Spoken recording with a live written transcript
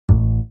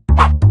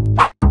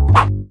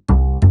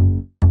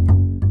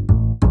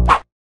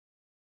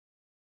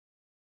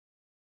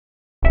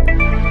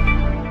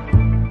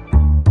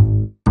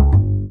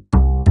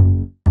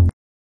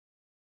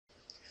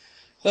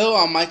Hello,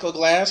 I'm Michael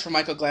Glass from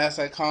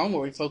michaelglass.com,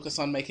 where we focus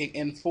on making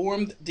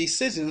informed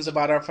decisions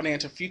about our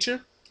financial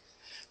future.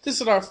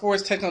 This is our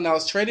forex technical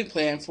analysis trading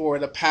plan for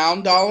the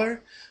pound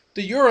dollar,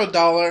 the euro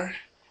dollar,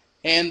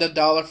 and the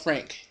dollar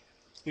franc.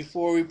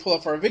 Before we pull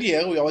up our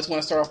video, we always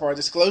want to start off our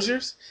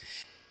disclosures.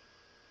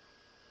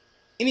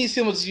 Any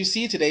symbols you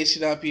see today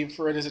should not be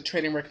inferred as a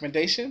trading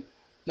recommendation.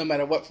 No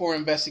matter what form of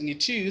investing you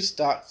choose,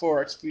 stock,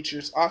 forex,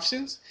 futures,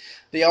 options,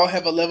 they all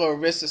have a level of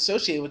risk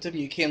associated with them.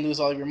 You can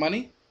lose all of your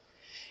money.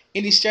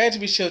 Any strategy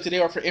we show today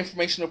are for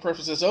informational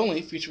purposes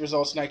only. Future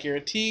results are not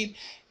guaranteed.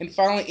 And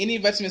finally, any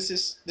investment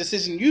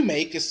decision you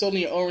make is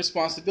solely your own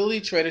responsibility.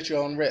 Trade at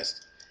your own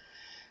risk.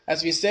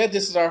 As we said,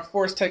 this is our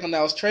forex technical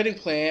analysis trading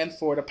plan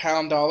for the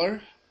pound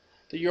dollar,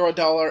 the euro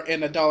dollar,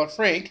 and the dollar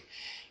franc.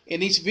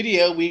 In each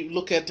video, we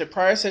look at the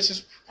prior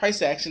session's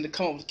price action to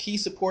come up with key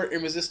support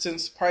and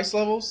resistance price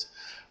levels.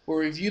 We'll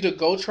review the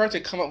gold chart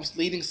to come up with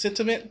leading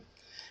sentiment.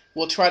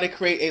 We'll try to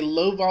create a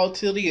low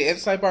volatility and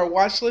inside bar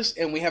watch list,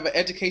 and we have an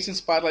education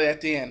spotlight at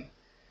the end.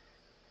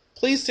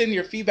 Please send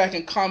your feedback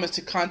and comments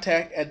to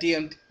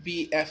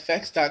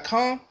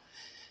contact@dmbfx.com,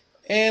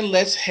 and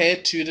let's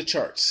head to the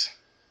charts.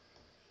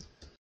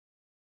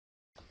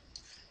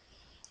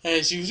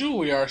 As usual,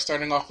 we are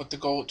starting off with the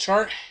gold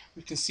chart.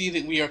 We can see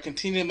that we are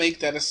continuing to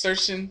make that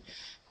assertion.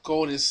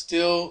 Gold is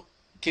still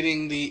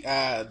getting the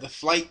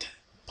flight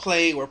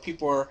play where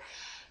people are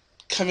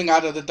coming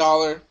out of the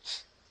dollar,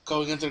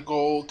 going into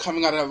gold,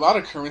 coming out of a lot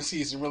of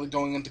currencies and really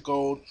going into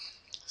gold.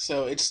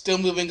 So it's still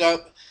moving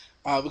up.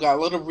 We got a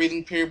little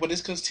breathing period, but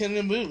it's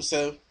continuing to move.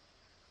 So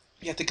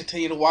you have to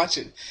continue to watch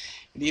it.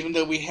 And even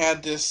though we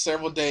had this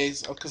several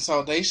days of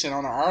consolidation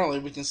on our hourly,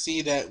 we can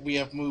see that we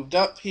have moved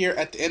up here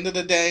at the end of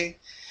the day,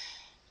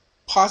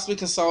 possibly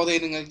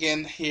consolidating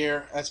again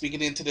here as we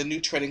get into the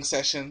new trading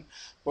session.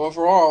 But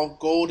overall,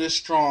 gold is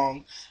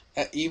strong,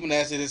 even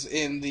as it is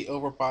in the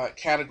overbought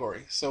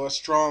category. So a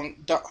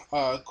strong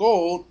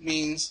gold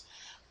means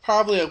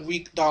probably a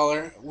weak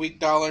dollar. Weak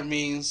dollar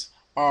means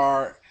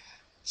our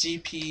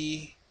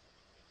GP,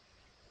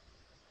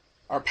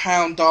 our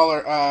pound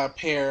dollar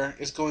pair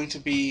is going to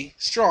be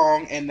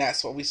strong, and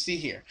that's what we see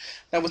here.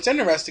 Now what's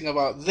interesting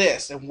about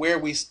this and where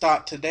we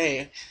stopped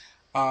today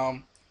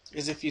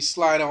is if you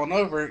slide on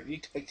over, you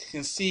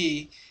can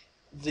see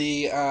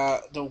the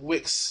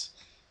wicks.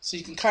 So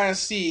you can kind of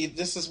see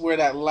this is where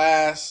that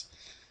last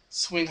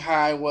swing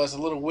high was, a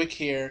little wick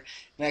here,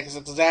 and that's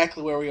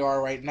exactly where we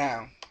are right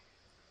now.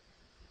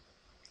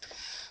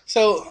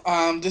 So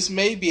this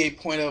may be a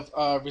point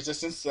of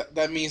resistance.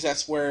 That means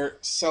that's where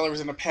sellers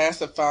in the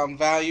past have found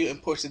value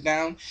and pushed it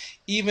down.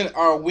 Even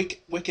our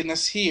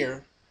wickedness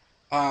here,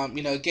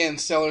 again,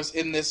 sellers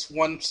in this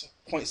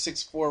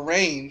 1.64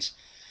 range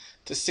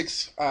to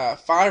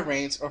 6.5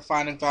 range are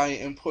finding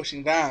value and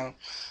pushing down.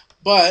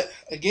 But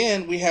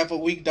again, we have a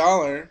weak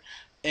dollar,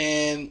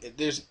 and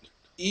there's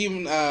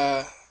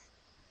not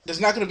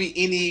going to be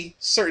any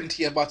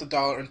certainty about the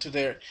dollar until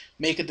they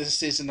make a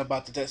decision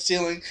about the debt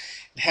ceiling.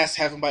 It has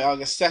to happen by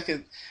August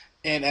 2nd,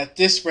 and at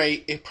this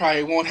rate, it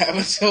probably won't happen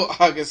until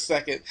August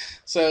 2nd.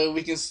 So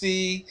we can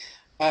see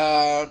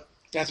as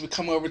we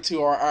come over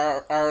to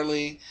our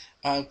hourly,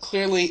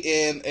 clearly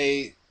in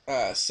a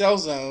sell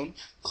zone,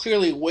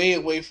 clearly way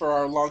away for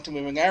our long-term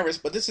moving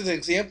average. But this is an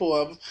example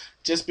of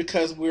just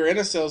because we're in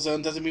a sell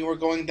zone doesn't mean we're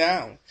going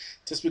down.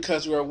 Just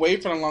because we're away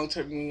from the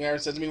long-term moving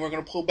average doesn't mean we're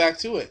going to pull back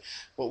to it.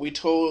 What we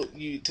told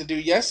you to do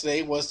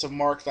yesterday was to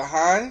mark the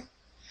high,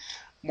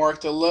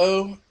 mark the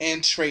low,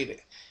 and trade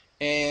it.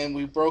 And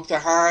we broke the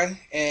high,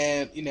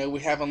 and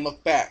we haven't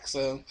looked back.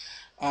 So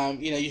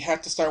you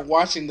have to start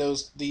watching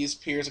these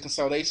periods of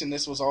consolidation.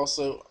 This was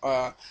also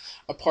a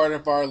part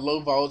of our low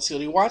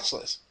volatility watch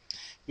list.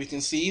 We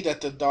can see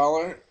that the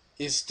dollar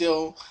is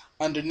still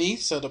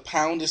underneath, so the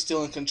pound is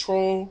still in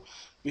control.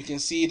 We can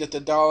see that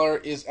the dollar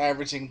is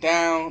averaging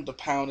down, the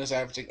pound is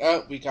averaging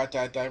up. We got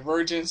that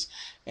divergence,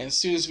 and as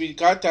soon as we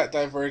got that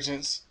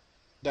divergence,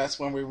 that's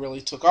when we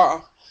really took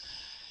off.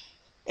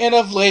 And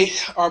of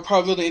late, our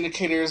probability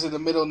indicators in the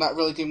middle not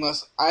really giving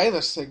us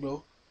either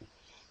signal.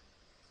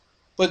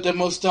 But the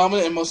most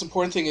dominant and most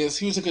important thing is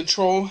who's in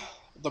control?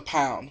 The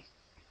pound.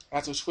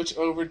 As we switch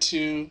over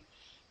to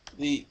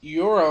the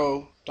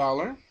euro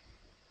dollar,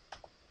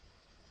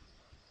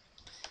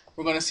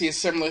 we're going to see a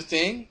similar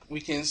thing. We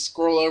can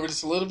scroll over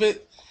just a little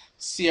bit,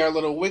 see our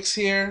little wicks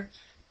here,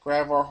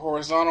 grab our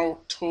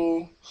horizontal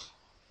tool,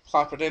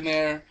 plop it in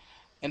there,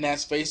 and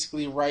that's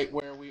basically right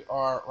where we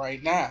are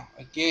right now.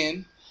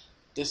 Again,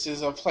 this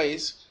is a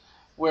place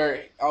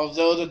where,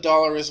 although the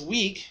dollar is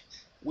weak,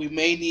 we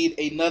may need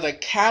another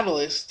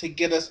catalyst to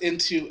get us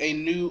into a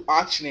new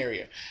auction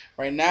area.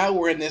 Right now,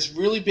 we're in this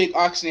really big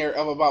auction area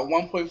of about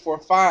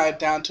 1.45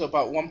 down to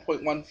about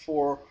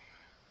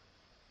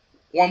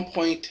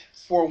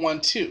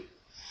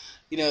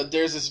 1.412.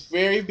 There's this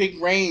very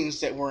big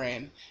range that we're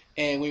in,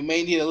 and we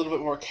may need a little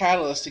bit more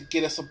catalyst to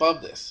get us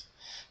above this.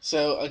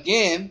 So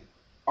again,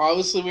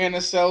 obviously we're in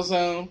a sell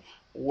zone,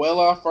 well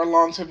off our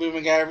long-term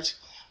moving average,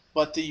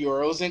 but the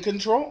euro's in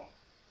control.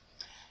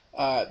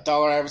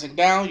 Dollar averaging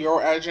down, euro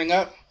averaging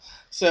up.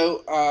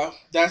 So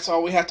that's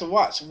all we have to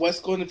watch.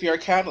 What's going to be our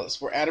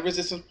catalyst? We're at a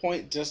resistance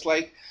point, just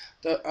like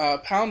the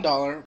pound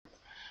dollar,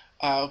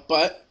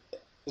 but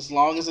as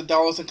long as the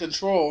dollar is in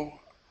control,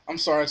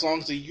 as long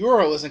as the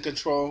euro is in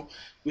control,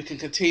 we can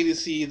continue to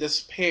see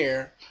this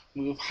pair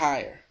move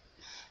higher.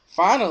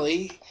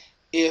 Finally,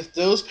 if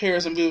those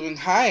pairs are moving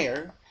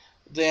higher,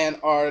 then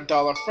our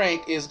dollar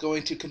franc is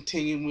going to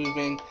continue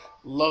moving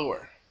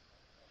lower.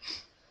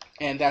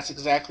 And that's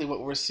exactly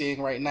what we're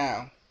seeing right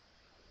now.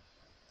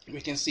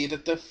 We can see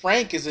that the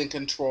franc is in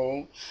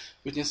control.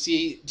 We can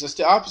see just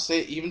the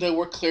opposite, even though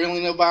we're clearly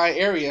in a buy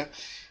area,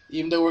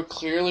 even though we're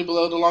clearly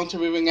below the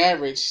long-term moving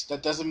average,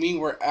 that doesn't mean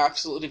we're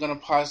absolutely going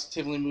to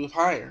positively move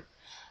higher.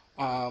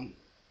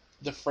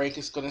 The franc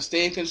is going to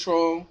stay in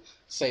control.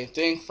 Same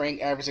thing,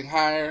 franc averaging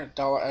higher,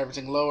 dollar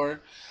averaging lower.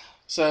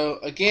 So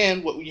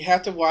again, what you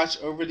have to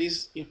watch over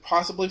these,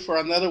 possibly for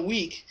another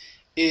week,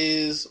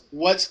 is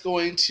what's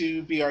going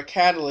to be our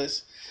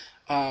catalyst.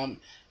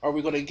 Are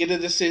we going to get a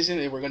decision?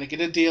 Are we going to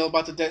get a deal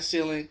about the debt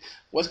ceiling?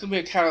 What's going to be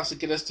a catalyst to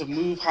get us to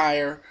move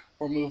higher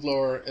or move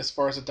lower as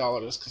far as the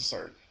dollar is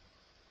concerned?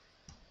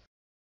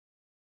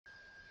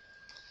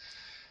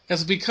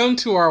 As we come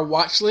to our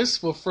watch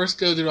list, we'll first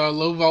go to our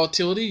low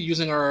volatility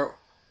using our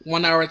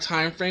 1 hour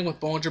time frame with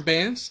Bollinger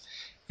Bands.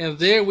 And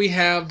there we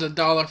have the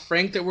dollar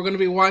franc that we're going to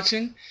be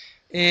watching.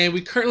 And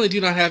we currently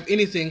do not have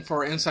anything for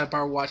our inside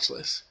bar watch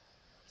list.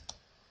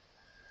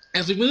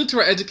 As we move to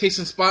our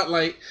education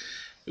spotlight,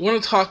 we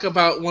want to talk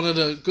about one of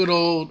the good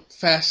old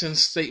fashioned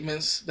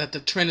statements that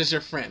the trend is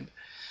your friend.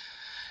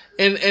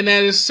 And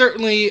that is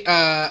certainly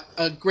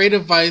a great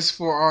advice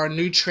for our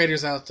new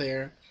traders out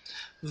there,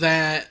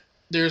 that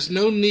there's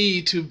no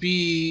need to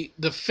be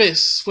the fish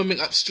swimming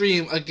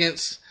upstream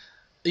against,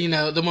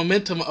 the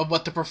momentum of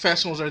what the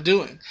professionals are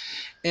doing.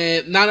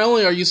 And not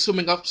only are you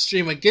swimming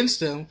upstream against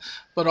them,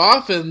 but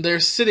often they're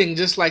sitting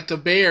just like the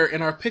bear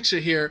in our picture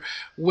here,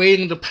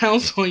 waiting to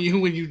pounce on you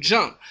when you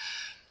jump.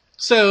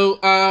 So,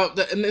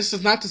 and this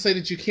is not to say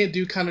that you can't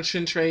do counter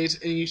trend trades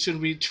and you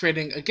shouldn't be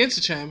trading against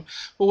the trend,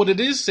 but what it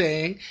is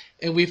saying,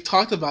 and we've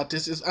talked about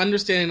this, is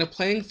understanding the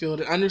playing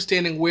field and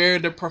understanding where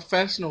the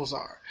professionals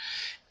are.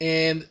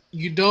 And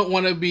you don't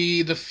want to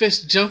be the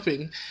fish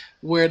jumping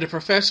where the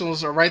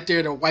professionals are right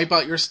there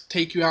to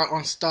take you out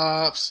on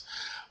stops,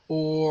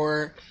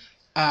 or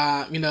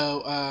scaring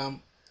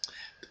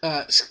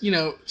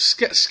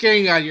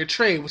you out of your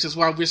trade, which is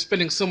why we're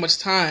spending so much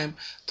time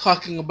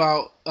talking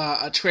about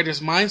a trader's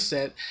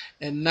mindset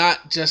and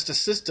not just the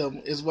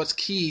system is what's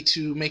key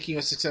to making you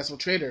a successful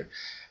trader.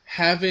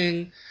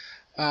 Having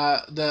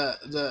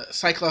the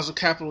psychological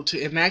capital to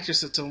enact your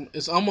system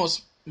is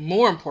almost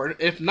more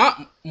important, if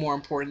not more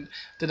important,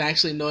 than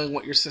actually knowing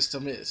what your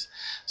system is.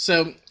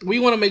 So we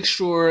want to make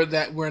sure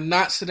that we're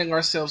not setting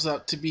ourselves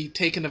up to be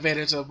taken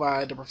advantage of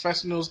by the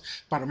professionals,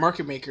 by the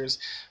market makers,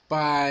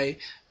 by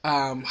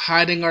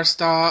hiding our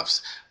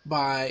stops,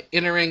 by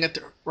entering at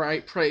the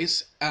right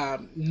price,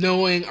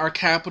 knowing our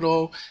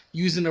capital,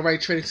 using the right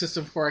trading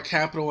system for our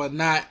capital, and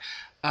not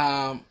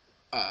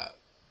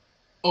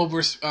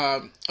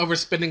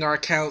overspending our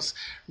accounts,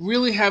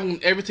 really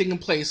having everything in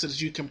place so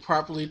that you can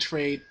properly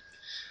trade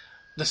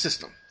the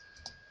system.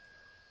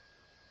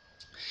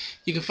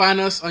 You can find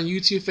us on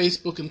YouTube,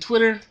 Facebook, and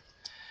Twitter,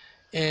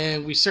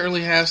 and we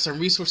certainly have some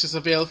resources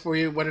available for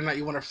you, whether or not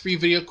you want a free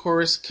video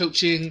course,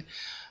 coaching,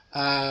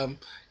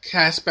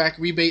 cashback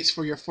rebates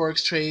for your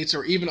forex trades,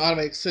 or even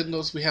automatic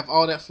signals. We have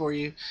all that for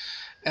you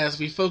as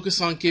we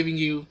focus on giving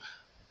you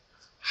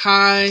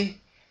high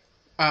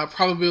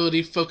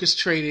probability focused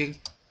trading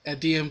at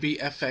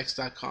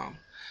dmbfx.com.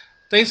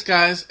 Thanks,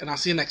 guys, and I'll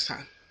see you next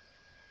time.